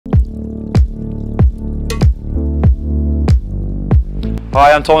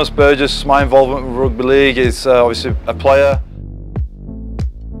Hi, I'm Thomas Burgess. My involvement with rugby league is obviously a player.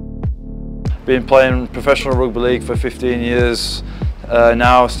 Been playing professional rugby league for 15 years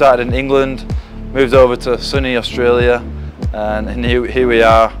now. Started in England, moved over to sunny Australia, and here we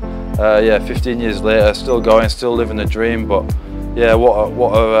are. 15 years later, still going, still living the dream. But yeah,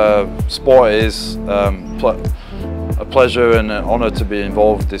 what a sport it is. A pleasure and an honour to be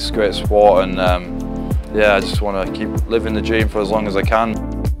involved with this great sport, and yeah, I just want to keep living the dream for as long as I can.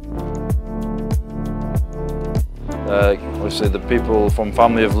 Obviously the people from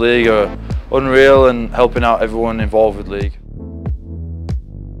Family of League are unreal and helping out everyone involved with league.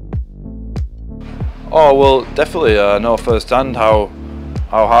 Oh well, definitely I know firsthand how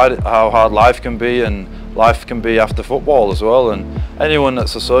hard life can be, and life can be after football as well, and anyone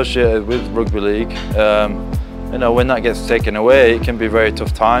that's associated with rugby league, you know, when that gets taken away, it can be a very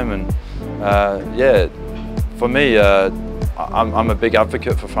tough time. And yeah, for me, I'm a big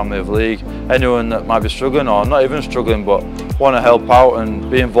advocate for Family of League. Anyone that might be struggling, or not even struggling, but want to help out and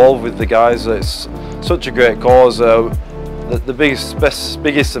be involved with the guys, it's such a great cause. The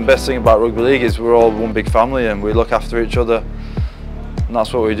biggest and best thing about rugby league is we're all one big family, and we look after each other, and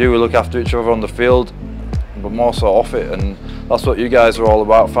that's what we do. We look after each other on the field, but more so off it, and that's what you guys are all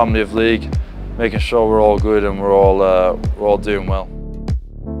about, Family of League, making sure we're all good and we're all doing well.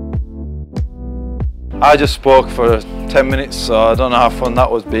 I just spoke for 10 minutes, so I don't know how fun that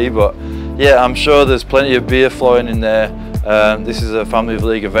would be, but yeah, I'm sure there's plenty of beer flowing in there. This is a Family of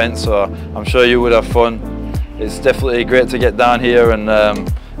League event, so I'm sure you would have fun. It's definitely great to get down here, and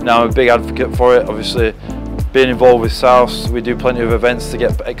now I'm a big advocate for it. Obviously, being involved with South, we do plenty of events to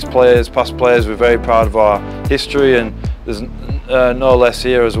get ex-players, past players. We're very proud of our history, and there's no less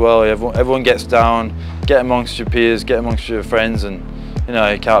here as well. Everyone gets down, get amongst your peers, get amongst your friends, and you know,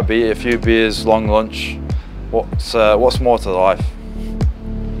 you can't beat it. A few beers, long lunch. What's more to life?